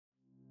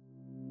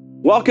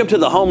Welcome to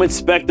the Home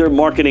Inspector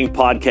Marketing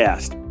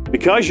Podcast.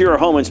 Because you're a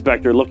home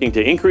inspector looking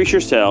to increase your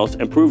sales,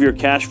 improve your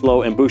cash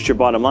flow, and boost your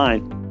bottom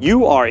line,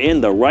 you are in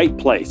the right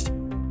place.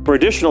 For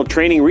additional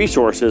training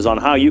resources on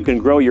how you can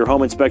grow your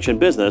home inspection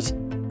business,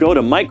 go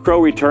to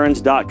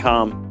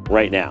microreturns.com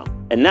right now.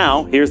 And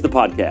now, here's the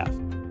podcast.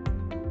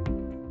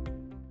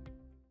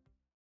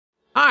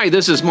 Hi,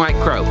 this is Mike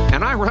Crow,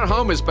 and I run a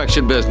home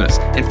inspection business.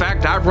 In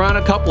fact, I've run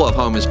a couple of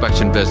home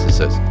inspection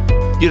businesses.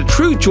 The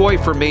true joy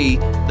for me,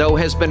 though,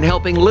 has been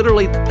helping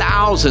literally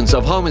thousands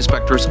of home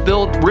inspectors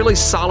build really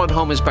solid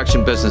home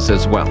inspection businesses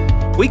as well.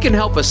 We can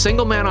help a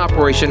single-man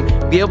operation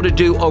be able to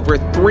do over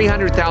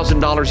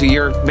 $300,000 a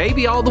year,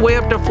 maybe all the way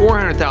up to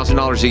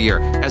 $400,000 a year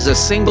as a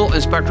single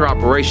inspector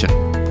operation.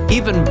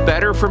 Even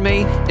better for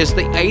me is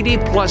the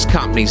 80-plus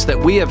companies that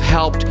we have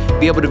helped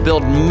be able to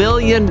build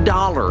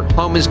million-dollar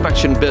home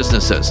inspection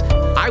businesses.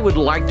 I would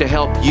like to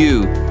help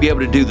you be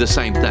able to do the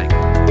same thing.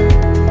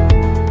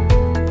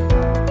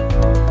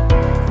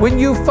 When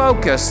you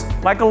focus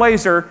like a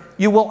laser,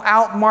 you will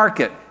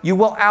outmarket, you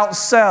will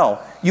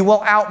outsell, you will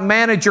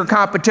outmanage your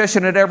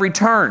competition at every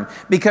turn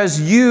because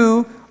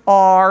you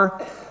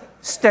are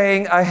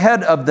staying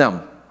ahead of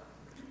them.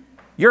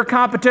 Your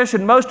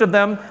competition, most of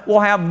them,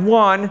 will have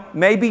one,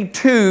 maybe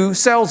two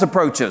sales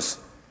approaches.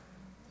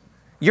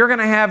 You're going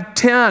to have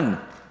 10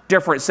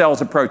 different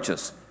sales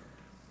approaches.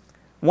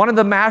 One of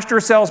the master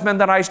salesmen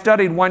that I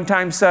studied one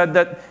time said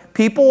that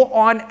people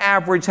on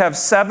average have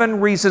 7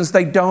 reasons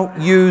they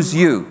don't use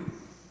you.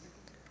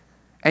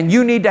 And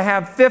you need to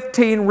have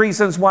 15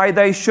 reasons why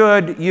they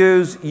should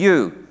use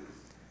you.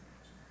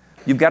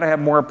 You've got to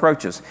have more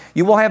approaches.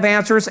 You will have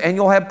answers and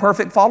you'll have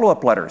perfect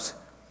follow-up letters.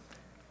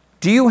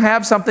 Do you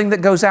have something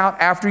that goes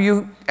out after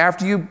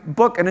you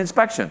book an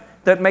inspection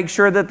that makes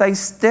sure that they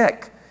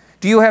stick?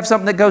 Do you have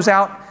something that goes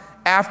out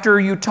after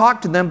you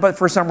talk to them, but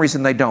for some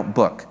reason they don't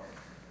book?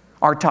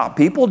 Our top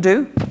people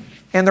do,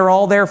 and they're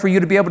all there for you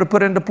to be able to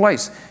put into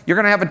place. You're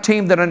going to have a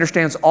team that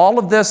understands all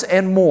of this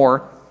and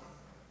more,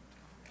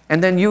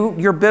 and then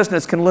your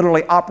business can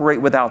literally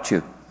operate without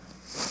you.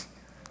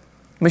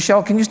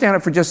 Michelle, can you stand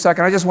up for just a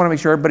second? I just want to make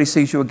sure everybody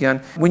sees you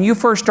again. When you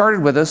first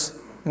started with us,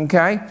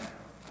 okay,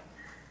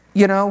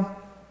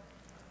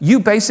 you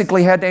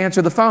basically had to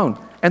answer the phone.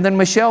 And then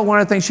Michelle, one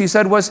of the things she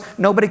said was,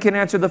 nobody can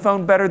answer the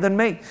phone better than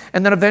me.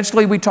 And then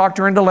eventually we talked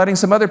her into letting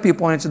some other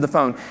people answer the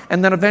phone.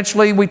 And then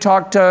eventually we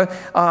talked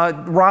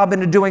Rob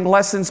into doing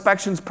less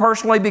inspections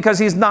personally because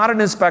he's not an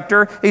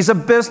inspector, he's a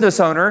business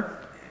owner.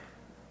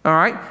 All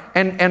right?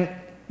 And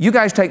you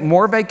guys take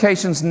more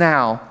vacations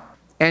now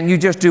and you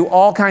just do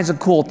all kinds of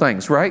cool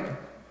things, right?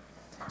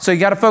 So you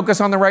got to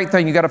focus on the right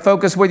thing. You got to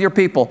focus with your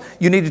people.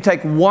 You need to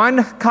take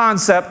one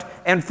concept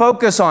and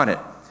focus on it.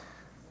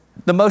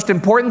 The most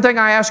important thing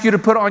I ask you to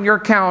put on your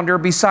calendar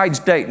besides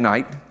date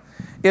night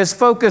is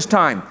focus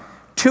time.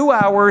 2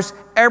 hours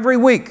every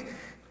week.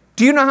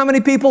 Do you know how many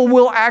people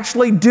will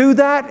actually do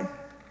that?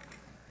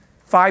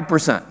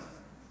 5%.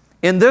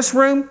 In this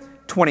room,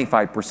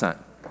 25%.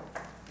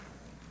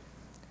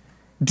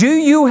 Do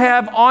you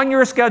have on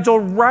your schedule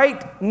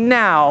right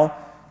now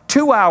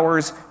 2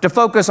 hours to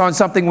focus on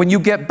something when you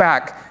get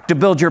back to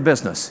build your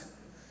business?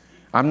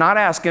 I'm not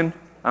asking.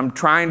 I'm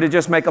trying to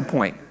just make a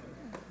point.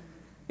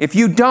 If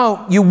you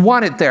don't, you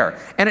want it there.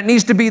 And it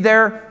needs to be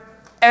there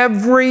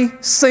every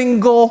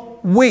single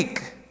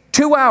week.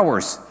 2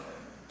 hours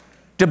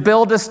to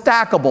build a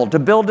stackable, to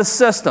build a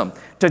system,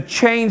 to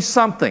change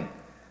something.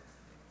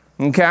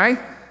 Okay?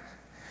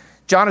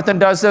 Jonathan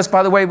does this,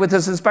 by the way, with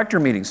his inspector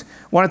meetings.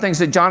 One of the things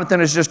that Jonathan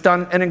has just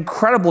done an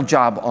incredible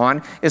job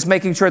on is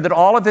making sure that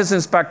all of his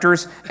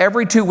inspectors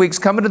every 2 weeks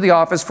come into the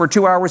office for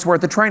 2 hours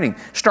worth of training.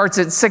 Starts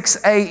at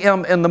 6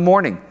 a.m. in the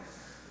morning.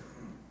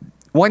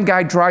 One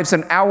guy drives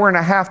an hour and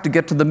a half to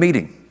get to the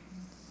meeting.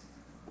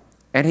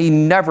 And he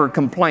never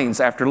complains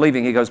after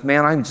leaving. He goes,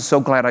 man, I'm just so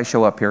glad I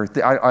show up here.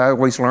 I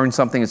always learn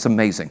something. It's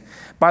amazing.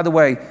 By the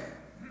way,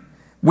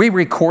 we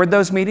record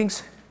those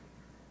meetings.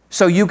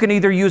 So you can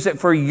either use it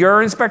for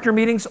your inspector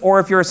meetings, or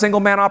if you're a single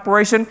man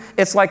operation,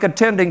 it's like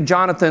attending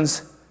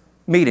Jonathan's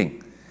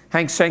meeting.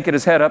 Hank's shaking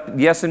his head up,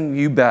 yes, and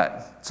you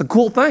bet. It's a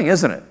cool thing,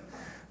 isn't it?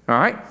 All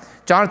right?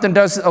 Jonathan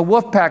does a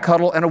wolf pack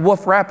huddle and a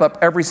wolf wrap up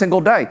every single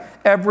day.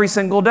 Every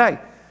single day.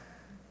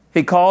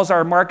 He calls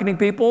our marketing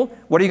people,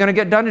 what are you going to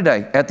get done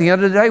today? At the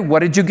end of the day, what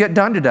did you get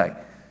done today?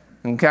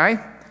 Okay?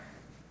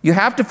 You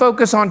have to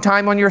focus on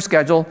time on your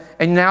schedule,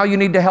 and now you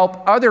need to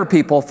help other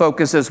people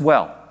focus as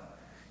well.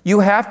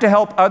 You have to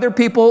help other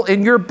people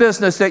in your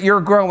business that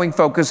you're growing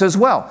focus as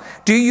well.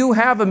 Do you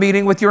have a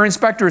meeting with your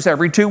inspectors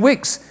every 2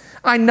 weeks?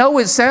 I know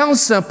it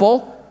sounds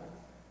simple,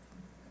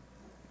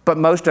 but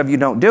most of you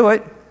don't do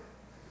it.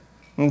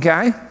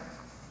 Okay?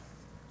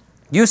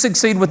 You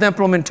succeed with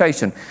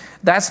implementation.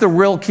 That's the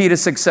real key to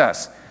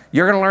success.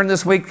 You're going to learn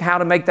this week how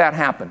to make that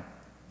happen.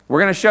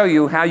 We're going to show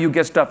you how you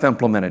get stuff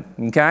implemented.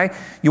 Okay?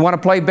 You want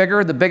to play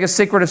bigger? The biggest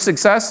secret of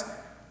success?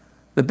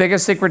 The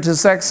biggest secret to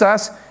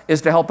success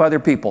is to help other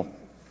people.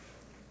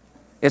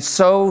 It's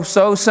so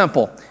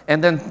simple.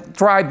 And then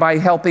thrive by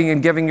helping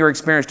and giving your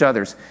experience to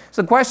others.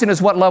 So the question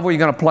is, what level are you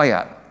going to play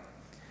at?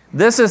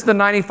 This is the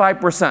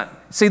 95%.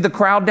 See the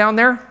crowd down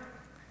there?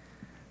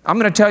 I'm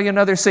going to tell you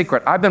another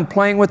secret. I've been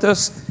playing with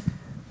this.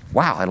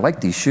 Wow, I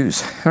like these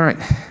shoes. All right.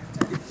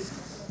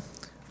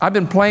 I've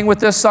been playing with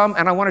this some,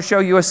 and I want to show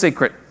you a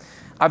secret.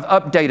 I've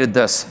updated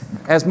this.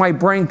 As my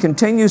brain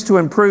continues to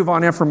improve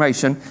on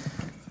information,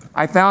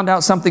 I found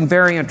out something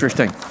very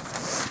interesting.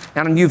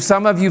 And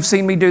some of you have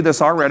seen me do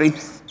this already.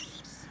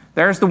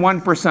 There's the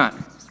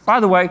 1%. By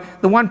the way,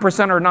 the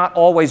 1% are not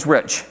always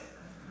rich.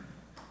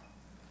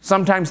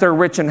 Sometimes they're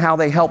rich in how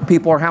they help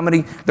people or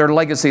their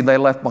legacy they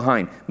left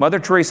behind. Mother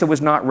Teresa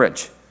was not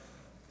rich.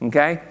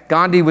 Okay?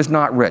 Gandhi was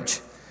not rich.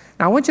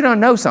 Now I want you to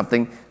know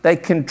something. They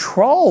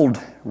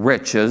controlled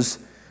riches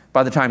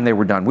by the time they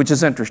were done, which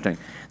is interesting.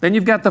 Then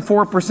you've got the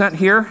 4%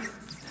 here,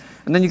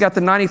 and then you got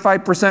the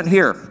 95%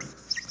 here.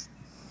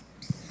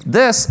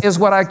 This is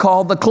what I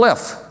call the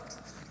cliff.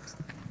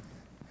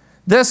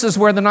 This is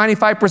where the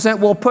 95%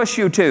 will push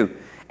you to.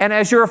 And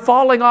as you're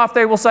falling off,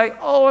 they will say,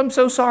 "Oh, I'm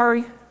so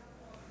sorry."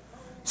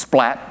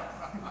 Splat.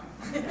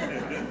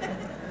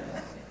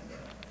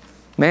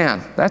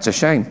 Man, that's a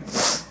shame.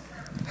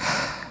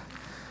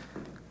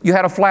 You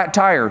had a flat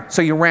tire,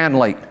 so you ran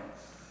late.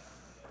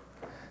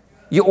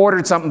 You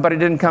ordered something, but it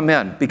didn't come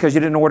in because you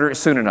didn't order it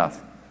soon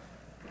enough.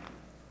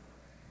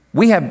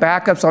 We have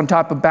backups on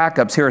top of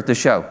backups here at the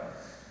show.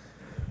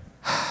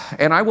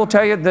 And I will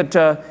tell you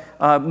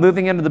that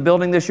moving into the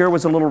building this year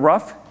was a little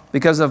rough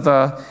because of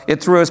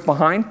it threw us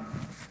behind.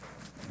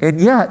 And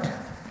yet,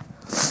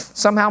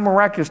 somehow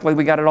miraculously,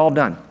 we got it all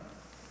done.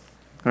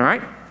 All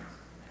right?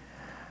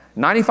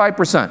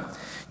 95%.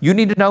 You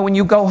need to know when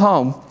you go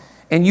home,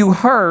 and you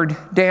heard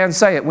Dan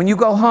say it, when you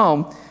go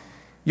home,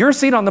 your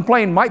seat on the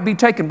plane might be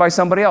taken by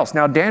somebody else.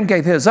 Now, Dan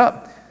gave his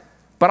up,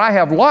 but I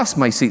have lost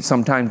my seat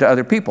sometime to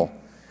other people.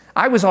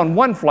 I was on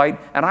one flight,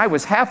 and I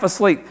was half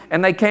asleep,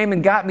 and they came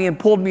and got me and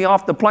pulled me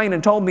off the plane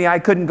and told me I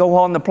couldn't go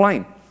on the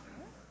plane.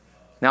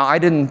 Now, I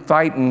didn't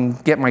fight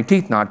and get my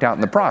teeth knocked out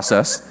in the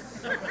process.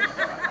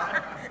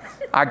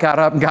 I got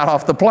up and got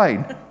off the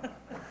plane.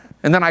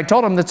 And then I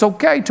told them, "That's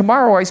okay.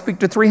 Tomorrow I speak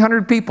to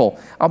 300 people.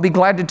 I'll be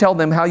glad to tell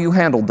them how you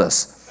handled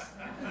this."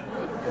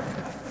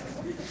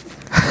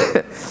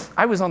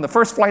 I was on the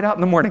first flight out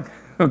in the morning,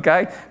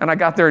 okay? And I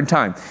got there in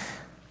time.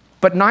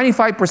 But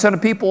 95%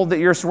 of people that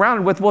you're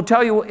surrounded with will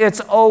tell you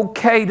it's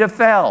okay to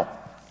fail.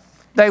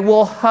 They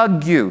will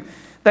hug you.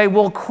 They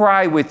will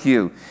cry with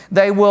you.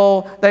 They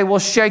will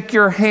shake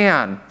your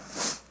hand.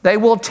 They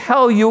will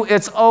tell you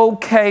it's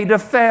okay to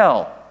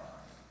fail.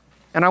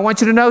 And I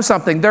want you to know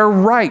something. They're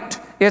right.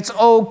 It's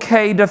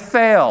okay to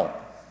fail.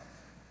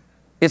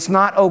 It's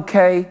not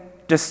okay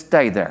to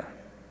stay there.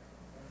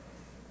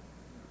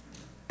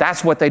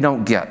 That's what they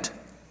don't get.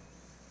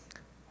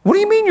 What do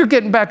you mean you're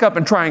getting back up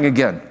and trying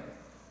again?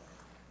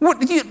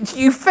 What,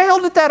 you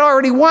failed at that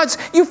already once.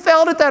 You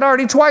failed at that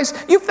already twice.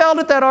 You failed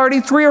at that already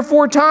 3 or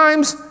 4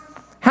 times.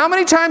 How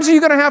many times are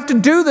you going to have to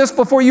do this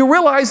before you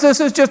realize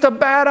this is just a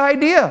bad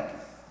idea?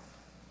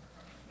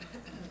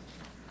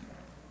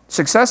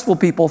 Successful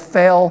people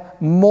fail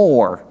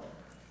more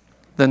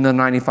than the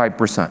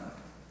 95%.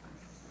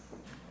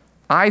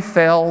 I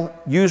fail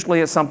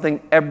usually at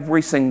something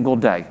every single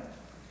day.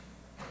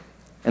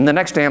 And the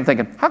next day I'm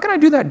thinking, how can I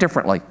do that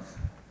differently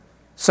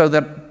so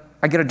that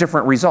I get a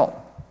different result?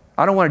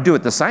 I don't want to do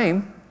it the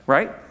same,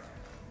 right?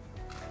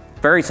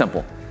 Very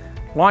simple.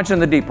 Launch in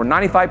the deeper.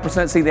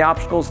 95% see the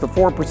obstacles, the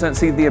 4%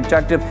 see the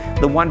objective,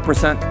 the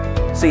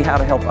 1% see how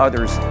to help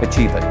others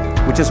achieve it,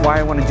 which is why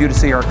I wanted you to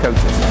see our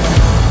coaches.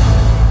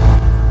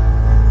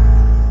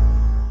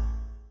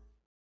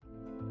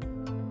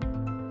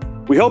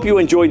 We hope you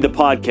enjoyed the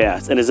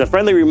podcast, and as a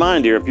friendly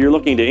reminder, if you're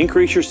looking to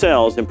increase your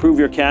sales, improve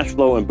your cash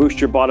flow, and boost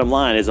your bottom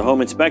line as a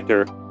home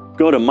inspector,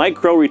 go to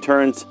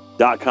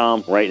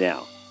MikeCrowReturns.com right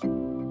now.